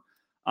Cooper.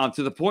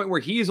 To the point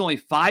where he is only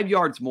 5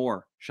 yards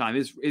more, Shime,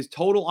 his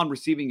total on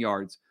receiving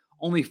yards,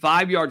 only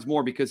 5 yards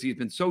more because he's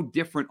been so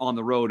different on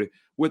the road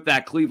with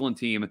that Cleveland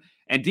team.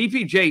 And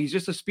DPJ, he's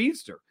just a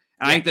speedster.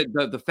 And I think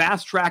that the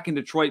fast track in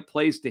Detroit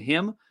plays to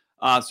him.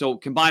 So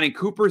combining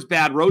Cooper's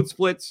bad road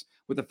splits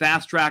with the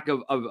fast track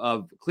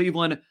of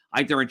Cleveland, I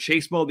think they're in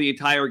chase mode the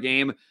entire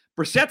game.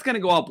 Brissett's going to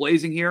go out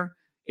blazing here.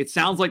 It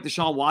sounds like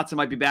Deshaun Watson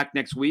might be back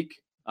next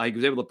week. He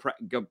was able to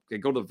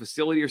go to the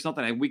facility or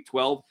something. In week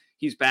 12,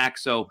 he's back.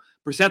 So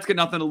Brissett's got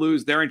nothing to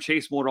lose. They're in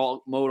chase mode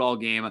all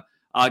game.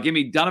 Give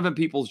me Donovan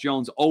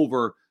Peoples-Jones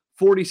over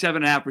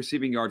 47.5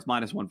 receiving yards,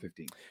 minus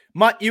 115.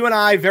 Mutt, you and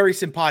I, very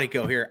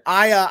simpatico here.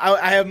 I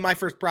have my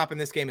first prop in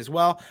this game as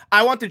well.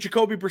 I want the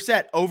Jacoby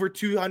Brissett over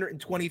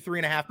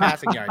 223.5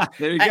 passing yards.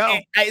 There you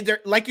go.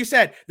 Like you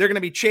said, they're going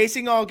to be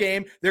chasing all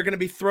game. They're going to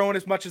be throwing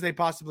as much as they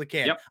possibly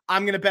can. Yep.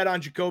 I'm going to bet on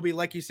Jacoby,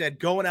 like you said,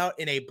 going out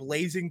in a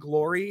blazing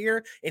glory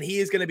here, and he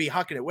is going to be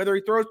hucking it. Whether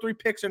he throws 3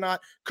 picks or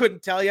not,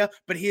 couldn't tell you,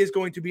 but he is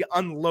going to be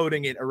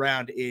unloading it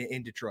around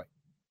in Detroit.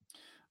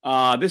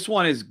 This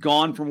one is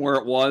gone from where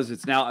it was.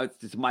 It's now up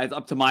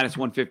to minus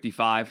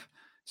 155.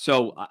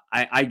 So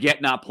I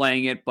get not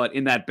playing it, but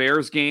in that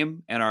Bears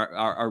game and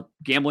our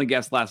gambling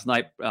guest last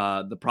night,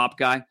 the prop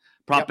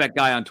bet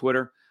guy on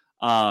Twitter,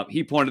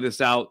 he pointed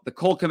this out. The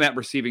Cole Kmet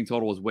receiving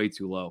total was way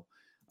too low.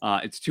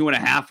 It's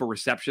 2.5 for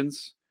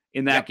receptions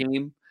in that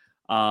game.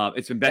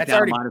 It's been bet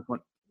down minus one.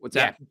 What's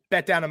that?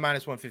 Bet down to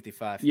minus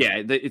 155.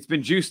 Yeah, it's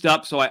been juiced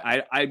up, so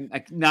I'm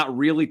not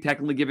really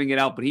technically giving it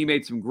out, but he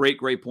made some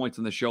great points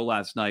on the show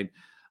last night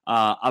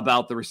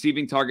about the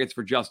receiving targets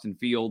for Justin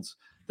Fields.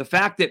 The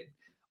fact that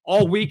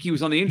all week he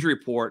was on the injury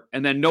report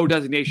and then no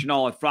designation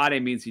all on Friday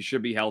means he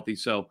should be healthy.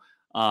 So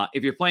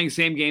if you're playing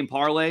same game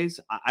parlays,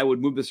 I would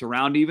move this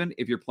around even.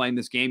 If you're playing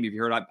this game, if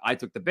you heard I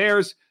took the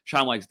Bears,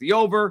 Sean likes the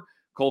over,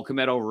 Cole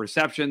Kmet over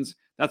receptions.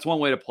 That's one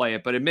way to play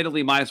it, but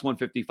admittedly minus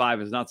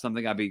 155 is not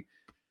something I'd be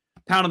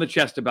pound on the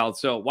chest about.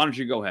 So why don't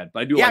you go ahead? But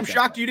I do. Yeah, I'm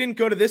shocked you didn't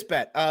go to this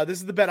bet. This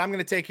is the bet I'm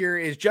going to take here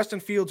is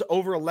Justin Fields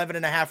over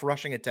 11.5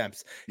 rushing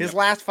attempts. His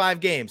last 5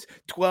 games,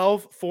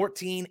 12,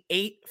 14,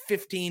 8,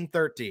 15,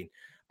 13.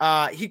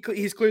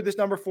 He's cleared this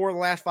number 4 of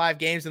the last 5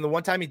 games. And the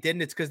one time he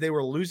didn't, it's because they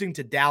were losing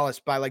to Dallas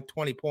by like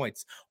 20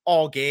 points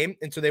all game.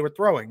 And so they were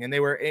throwing and they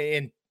were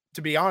in,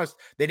 to be honest,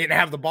 they didn't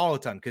have the ball a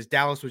ton because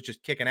Dallas was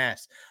just kicking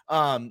ass.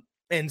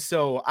 And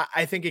so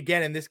I think,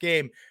 again, in this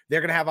game,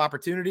 they're going to have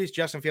opportunities.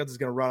 Justin Fields is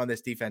going to run on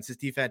this defense. This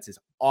defense is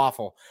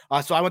awful.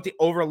 So I went the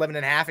over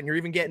 11.5, and you're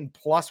even getting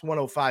plus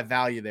 105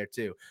 value there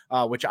too,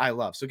 which I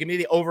love. So give me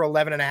the over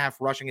 11.5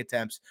 rushing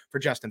attempts for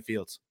Justin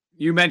Fields.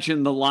 You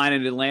mentioned the line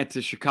in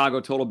Atlanta, Chicago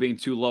total being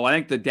too low. I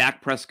think the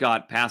Dak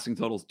Prescott passing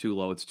total is too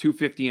low. It's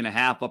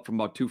 250.5 up from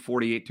about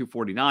 248,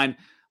 249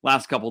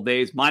 last couple of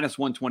days, minus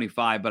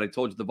 125. But I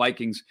told you the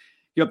Vikings,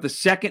 you have the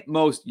second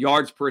most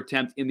yards per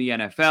attempt in the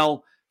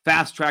NFL.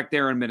 Fast track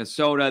there in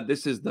Minnesota.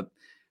 This is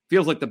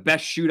feels like the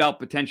best shootout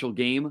potential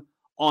game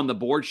on the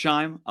board,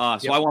 Shime.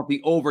 So I want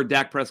the over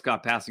Dak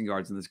Prescott passing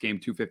yards in this game,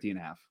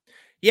 250.5.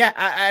 Yeah,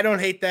 I don't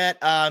hate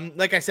that.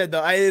 Like I said,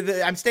 though,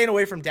 I'm staying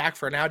away from Dak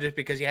for now just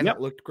because he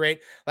hasn't looked great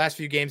last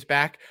few games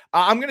back.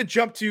 I'm going to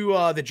jump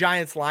to the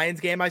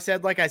Giants-Lions game.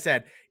 Like I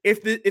said,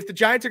 if the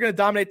Giants are going to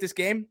dominate this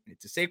game,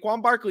 it's a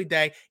Saquon Barkley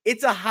day.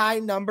 It's a high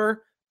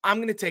number. I'm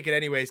going to take it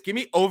anyways. Give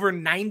me over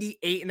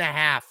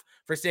 98.5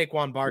 for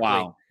Saquon Barkley.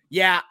 Wow.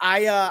 Yeah,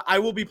 I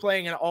will be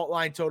playing an alt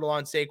line total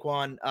on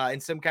Saquon in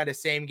some kind of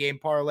same game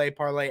parlay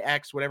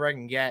X, whatever I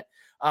can get.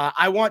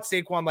 I want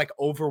Saquon like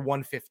over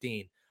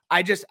 115.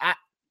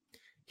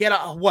 He had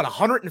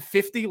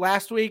 150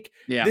 last week.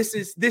 Yeah.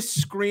 This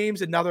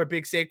screams another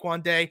big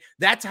Saquon day.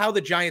 That's how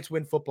the Giants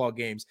win football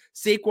games.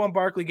 Saquon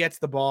Barkley gets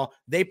the ball,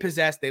 they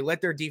possess, they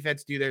let their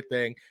defense do their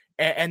thing,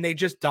 and they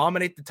just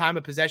dominate the time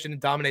of possession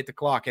and dominate the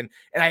clock. And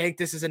I think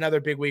this is another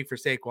big week for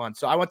Saquon.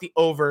 So I want the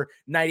over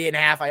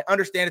 98.5. I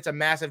understand it's a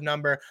massive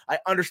number. I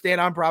understand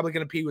I'm probably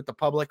going to pee with the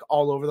public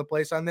all over the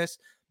place on this.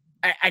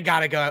 I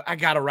gotta go. I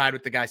gotta ride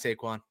with the guy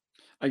Saquon.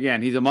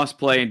 Again, he's a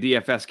must-play in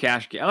DFS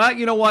cash game.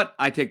 You know what?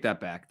 I take that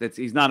back.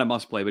 He's not a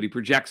must-play, but he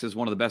projects as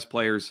one of the best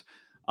players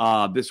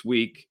this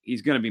week.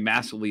 He's going to be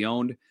massively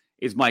owned,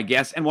 is my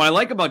guess. And what I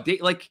like about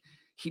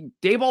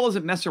Daboll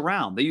doesn't mess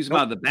around. They use him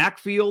out of the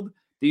backfield.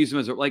 They use him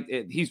as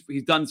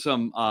he's done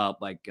some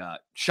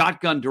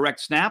shotgun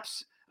direct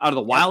snaps out of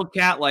the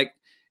Wildcat.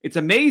 It's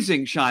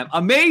amazing, Shime.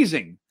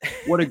 Amazing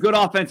what a good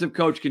offensive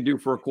coach can do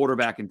for a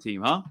quarterback and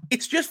team, huh?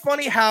 It's just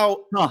funny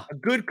how a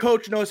good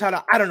coach knows how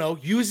to,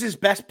 use his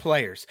best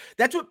players.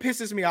 That's what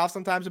pisses me off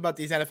sometimes about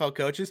these NFL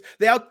coaches.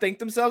 They outthink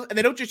themselves, and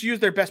they don't just use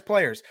their best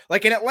players.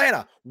 Like in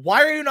Atlanta,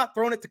 why are you not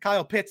throwing it to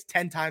Kyle Pitts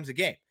 10 times a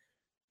game?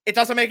 It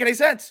doesn't make any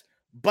sense.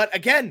 But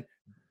again,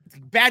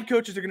 bad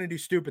coaches are going to do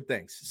stupid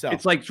things. So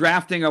it's like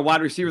drafting a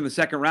wide receiver in the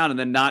second round and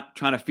then not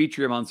trying to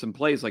feature him on some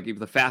plays. Like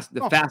the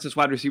fastest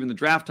wide receiver in the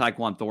draft,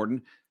 Tyquan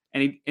Thornton.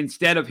 And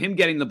instead of him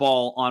getting the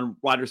ball on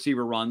wide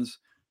receiver runs,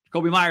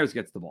 Jacoby Myers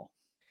gets the ball.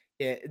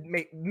 Yeah,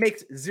 it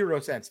makes zero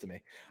sense to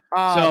me.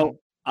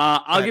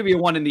 I'll give you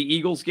one in the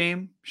Eagles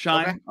game,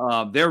 Shine.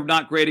 Okay. They're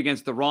not great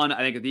against the run.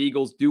 I think if the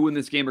Eagles do win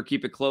this game or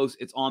keep it close,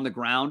 it's on the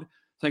ground.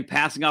 I think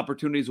passing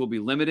opportunities will be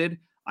limited.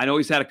 I know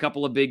he's had a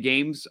couple of big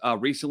games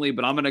recently,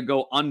 but I'm going to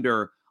go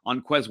under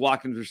on Quez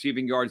Watkins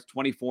receiving yards,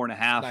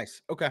 24.5.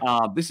 Nice. Okay.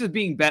 This is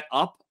being bet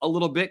up a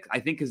little bit, I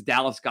think, because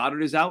Dallas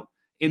Goedert is out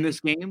in this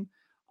game.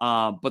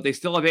 But they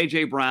still have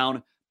A.J.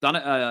 Brown.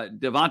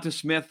 Devonta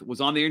Smith was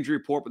on the injury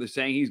report, but they're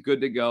saying he's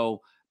good to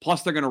go.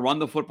 Plus, they're going to run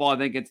the football, I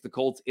think, against the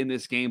Colts in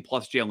this game.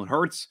 Plus, Jalen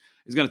Hurts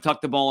is going to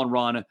tuck the ball and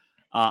run.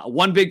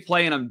 One big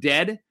play, and I'm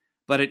dead.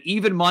 But at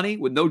even money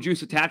with no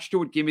juice attached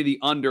to it, give me the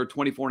under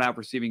 24.5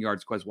 receiving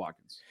yards, Quez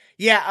Watkins.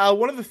 Yeah,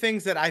 one of the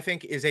things that I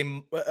think is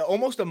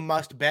almost a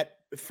must bet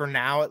for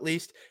now, at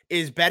least,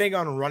 is betting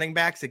on running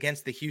backs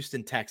against the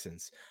Houston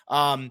Texans.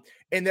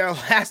 In their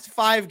last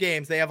 5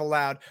 games, they have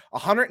allowed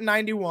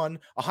 191,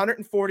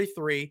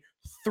 143,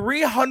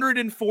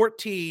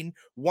 314,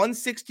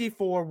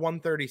 164,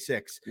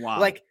 136. Wow.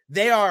 Like,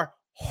 they are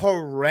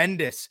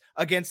horrendous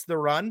against the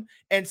run.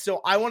 And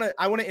so I want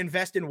to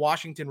invest in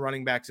Washington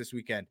running backs this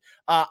weekend.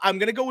 I'm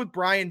going to go with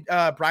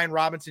Brian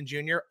Robinson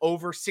Jr.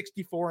 over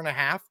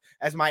 64.5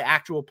 as my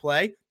actual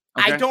play.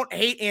 Okay. I don't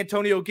hate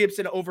Antonio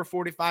Gibson over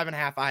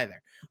 45.5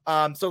 either.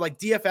 So like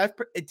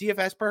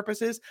DFS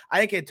purposes, I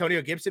think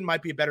Antonio Gibson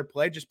might be a better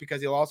play just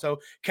because he'll also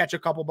catch a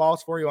couple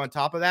balls for you on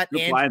top of that.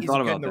 And he's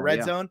good in the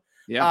red zone.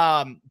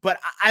 Yeah. But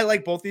I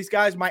like both these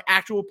guys. My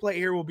actual play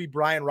here will be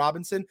Brian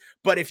Robinson.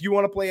 But if you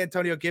want to play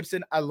Antonio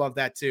Gibson, I love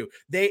that too.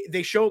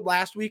 They showed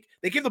last week,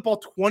 they gave the ball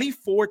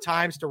 24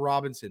 times to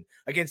Robinson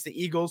against the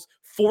Eagles,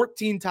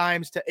 14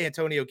 times to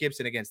Antonio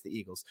Gibson against the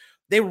Eagles.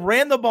 They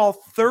ran the ball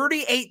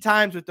 38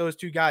 times with those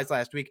two guys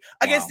last week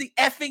against the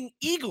effing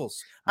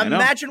Eagles.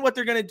 Imagine what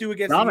they're going to do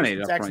against the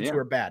Houston Texans who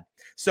are bad.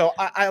 So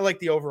I like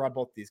the over on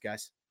both these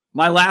guys.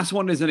 My last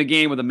one is in a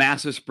game with a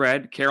massive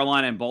spread,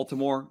 Carolina and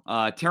Baltimore.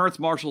 Terrence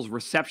Marshall's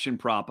reception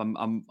prop,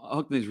 I'm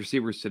hooking these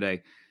receivers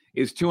today,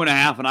 is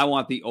 2.5, and I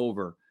want the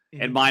over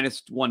at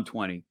minus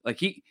 120.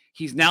 Like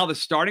he's now the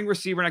starting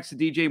receiver next to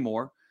DJ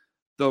Moore.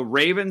 The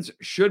Ravens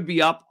should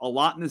be up a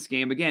lot in this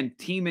game. Again,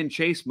 team in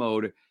chase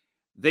mode.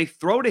 They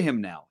throw to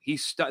him now.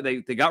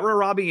 They got rid of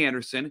Robbie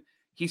Anderson.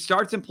 He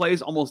starts and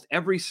plays almost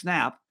every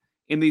snap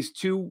in these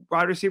 2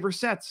 wide receiver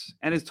sets,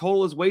 and his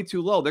total is way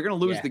too low. They're going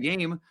to lose the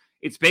game.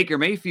 It's Baker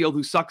Mayfield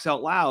who sucks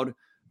out loud,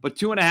 but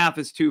 2.5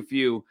 is too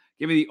few.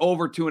 Give me the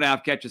over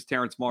 2.5 catches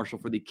Terrence Marshall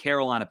for the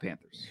Carolina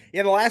Panthers.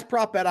 Yeah, the last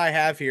prop bet I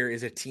have here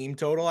is a team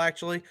total,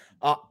 actually.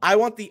 I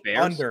want the Bears?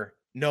 under.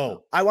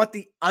 No, I want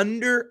the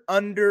under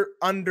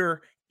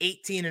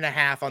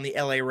 18.5 on the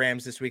LA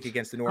Rams this week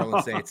against the New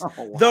Orleans Saints.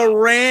 Wow. The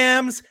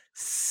Rams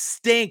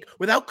stink.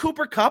 Without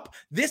Cooper Kupp,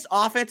 this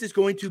offense is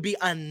going to be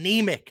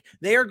anemic.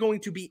 They are going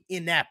to be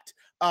inept.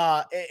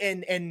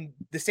 And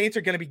the Saints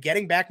are going to be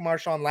getting back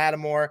Marshawn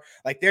Lattimore.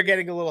 Like, they're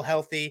getting a little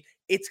healthy.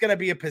 It's going to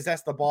be a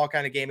possess the ball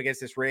kind of game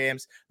against this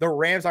Rams. The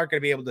Rams aren't going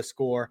to be able to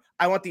score.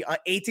 I want the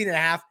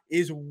 18.5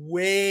 is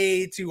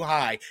way too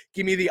high.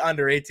 Give me the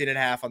under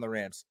 18.5 on the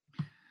Rams.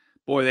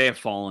 Boy, they have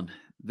fallen.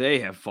 They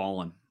have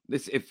fallen.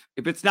 This if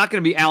it's not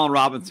going to be Allen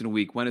Robinson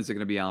week, when is it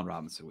going to be Allen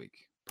Robinson week?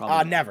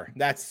 Probably never.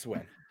 That's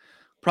when.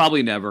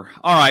 Probably never.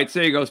 All right, so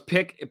there you goes.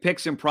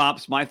 Picks and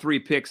props. My 3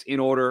 picks in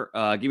order.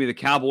 Give me the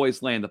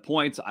Cowboys laying the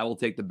points. I will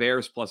take the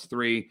Bears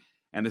 +3,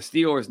 and the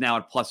Steelers now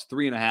at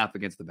 +3.5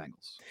 against the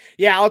Bengals.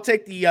 Yeah, I'll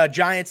take the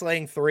Giants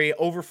laying 3,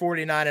 over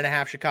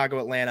 49.5 Chicago,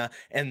 Atlanta,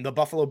 and the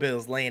Buffalo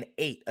Bills laying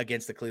 8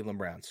 against the Cleveland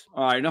Browns.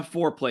 All right, enough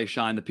foreplay,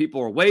 Shime. The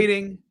people are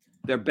waiting.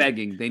 They're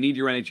begging. They need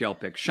your NHL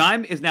pick.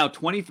 Shime is now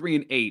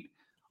 23-8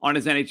 on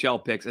his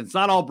NHL picks. And it's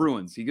not all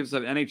Bruins. He gives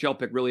an NHL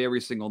pick really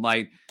every single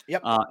night.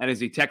 Yep. And as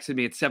he texted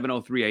me at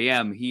 7:03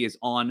 a.m., he is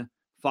on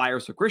fire.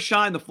 So, Chris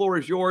Shine, the floor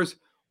is yours.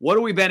 What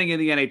are we betting in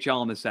the NHL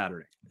on this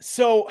Saturday?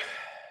 So,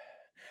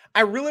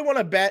 I really want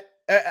to bet.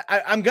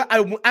 I'm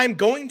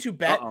going to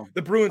bet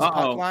the Bruins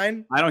puck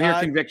line. I don't hear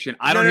conviction.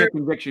 I don't hear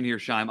conviction here,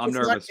 Shime. I'm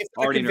nervous.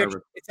 Already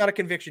nervous. It's not a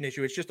conviction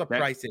issue. It's just a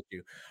price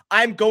issue.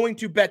 I'm going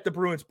to bet the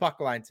Bruins puck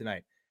line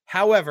tonight.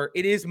 However,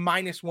 it is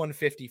minus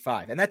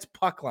 155, and that's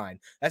puck line.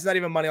 That's not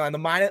even money line.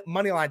 The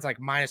money line's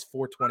like minus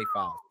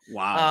 425.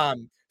 Wow.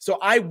 So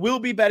I will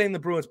be betting the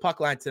Bruins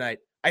puck line tonight.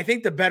 I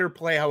think the better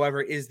play,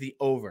 however, is the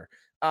over.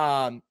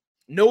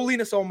 No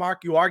Linus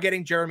Ullmark. You are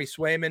getting Jeremy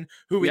Swayman,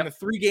 who in the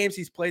 3 games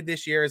he's played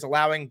this year is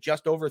allowing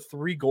just over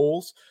 3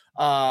 goals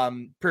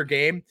per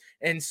game.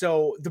 And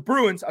so the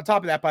Bruins, on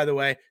top of that, by the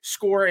way,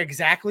 score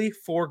exactly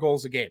 4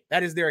 goals a game.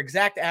 That is their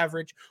exact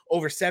average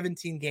over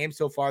 17 games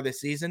so far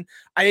this season.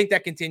 I think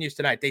that continues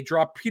tonight. They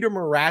draw Peter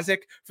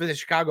Mrazek for the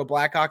Chicago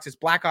Blackhawks. This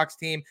Blackhawks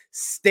team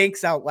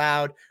stinks out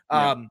loud.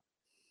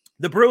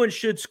 The Bruins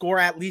should score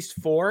at least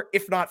 4,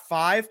 if not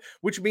 5,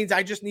 which means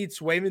I just need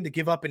Swayman to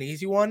give up an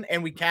easy one,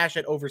 and we cash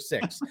it over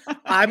 6.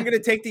 I'm going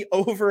to take the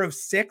over of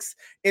 6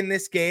 in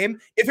this game.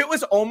 If it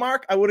was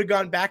Ullmark, I would have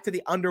gone back to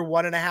the under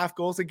 1.5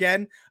 goals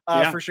again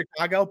for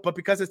Chicago, but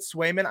because it's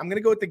Swayman, I'm going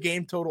to go with the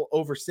game total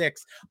over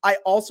 6. I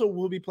also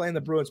will be playing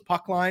the Bruins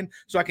puck line,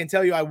 so I can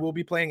tell you I will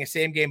be playing a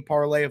same-game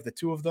parlay of the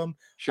 2 of them.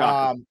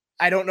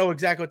 I don't know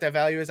exactly what that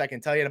value is. I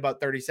can tell you in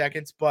about 30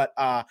 seconds, but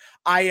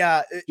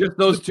just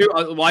those 2.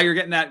 While you're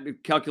getting that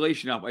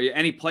calculation up,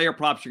 any player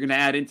props you're going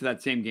to add into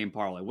that same game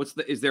parlay?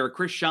 Is there a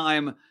Chris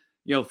Shime,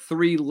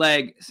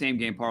 3-leg same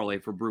game parlay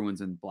for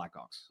Bruins and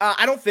Blackhawks?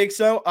 I don't think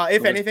so.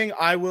 If anything,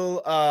 I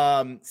will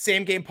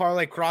same game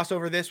parlay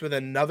crossover this with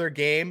another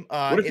game.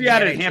 What if you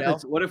added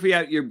Hampus? What if we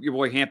had your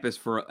boy Hampus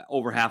for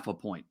over half a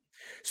point?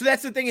 So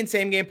that's the thing in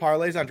same game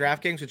parlays on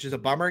DraftKings, which is a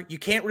bummer. You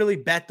can't really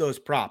bet those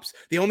props.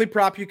 The only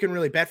prop you can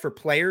really bet for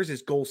players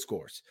is goal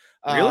scores.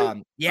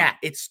 Really? Yeah,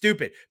 it's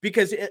stupid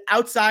because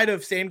outside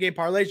of same game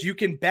parlays, you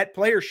can bet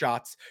player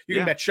shots. You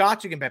can bet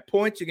shots, you can bet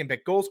points, you can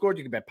bet goal scores,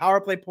 you can bet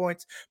power play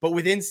points. But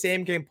within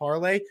same game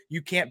parlay,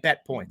 you can't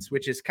bet points,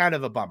 which is kind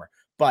of a bummer.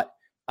 But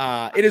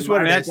it is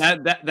what it is.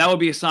 That would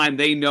be a sign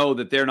they know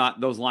that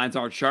those lines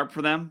aren't sharp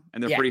for them,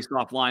 and they're pretty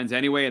soft lines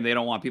anyway, and they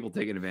don't want people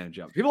taking advantage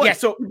of people.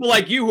 People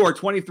like you who are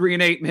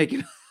 23-8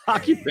 making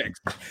hockey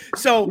picks.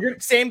 So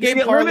same game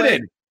parlay.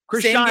 Limited.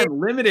 Chris Scheim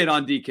limited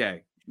on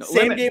DK.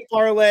 Same game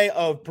parlay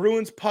of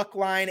Bruins puck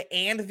line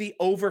and the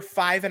over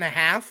 5.5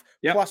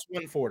 plus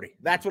 140.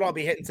 That's what I'll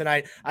be hitting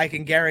tonight. I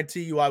can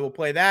guarantee you I will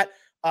play that.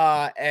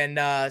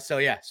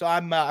 So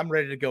I'm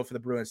ready to go for the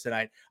Bruins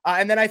tonight.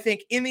 And then I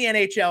think in the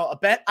NHL, a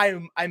bet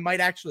I might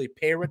actually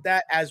pair with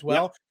that as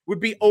well would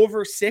be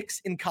over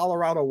 6 in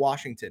Colorado,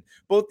 Washington.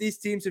 Both these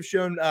teams have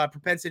shown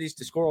propensities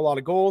to score a lot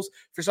of goals.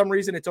 For some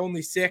reason, it's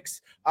only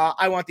 6.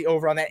 I want the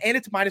over on that, and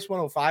it's minus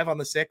 105 on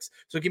the 6.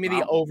 So give me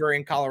the over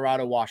in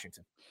Colorado,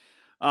 Washington.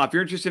 If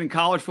you're interested in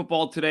college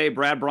football today,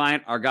 Brad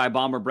Bryant, our guy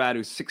Bomber Brad,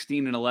 who's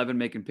 16-11,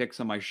 making picks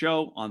on my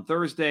show on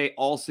Thursday.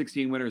 All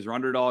 16 winners are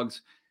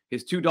underdogs.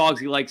 His 2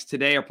 dogs he likes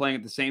today are playing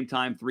at the same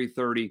time,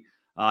 3:30.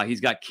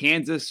 He's got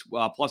Kansas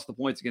plus the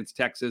points against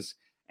Texas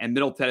and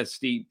Middle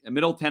Tennessee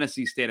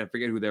State. I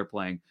forget who they're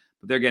playing,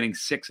 but they're getting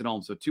 6 at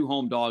home. So 2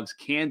 home dogs,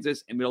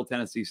 Kansas and Middle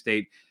Tennessee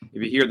State.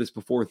 If you hear this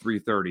before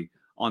 3:30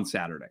 on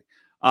Saturday.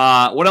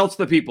 What else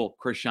to the people,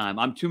 Chris Scheim?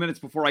 I'm 2 minutes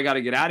before I got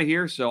to get out of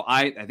here. So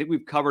I think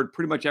we've covered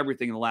pretty much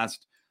everything in the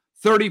last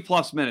 30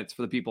 plus minutes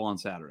for the people on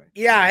Saturday.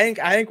 Yeah, I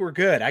think we're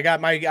good. I got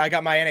my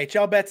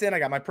NHL bets in. I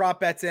got my prop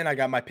bets in. I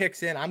got my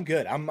picks in. I'm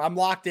good. I'm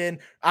locked in.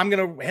 I'm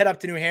going to head up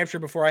to New Hampshire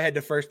before I head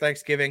to first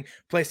Thanksgiving,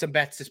 play some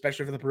bets,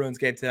 especially for the Bruins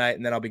game tonight,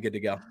 and then I'll be good to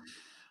go.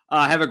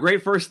 Have a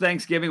great first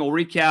Thanksgiving. We'll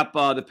recap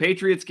the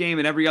Patriots game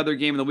and every other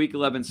game in the Week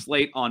 11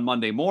 slate on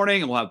Monday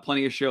morning, and we'll have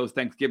plenty of shows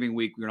Thanksgiving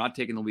week. We're not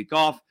taking the week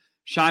off.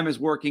 Scheim is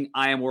working.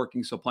 I am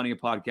working, so plenty of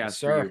podcasts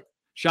for you.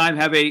 Scheim,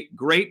 have a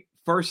great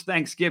first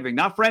Thanksgiving,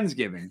 not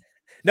Friendsgiving.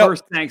 No,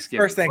 first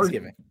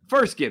Thanksgiving.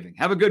 First giving.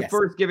 Have a good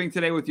first giving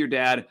today with your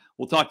dad.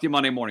 We'll talk to you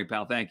Monday morning,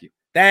 pal. Thank you.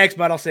 Thanks,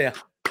 bud. I'll see you.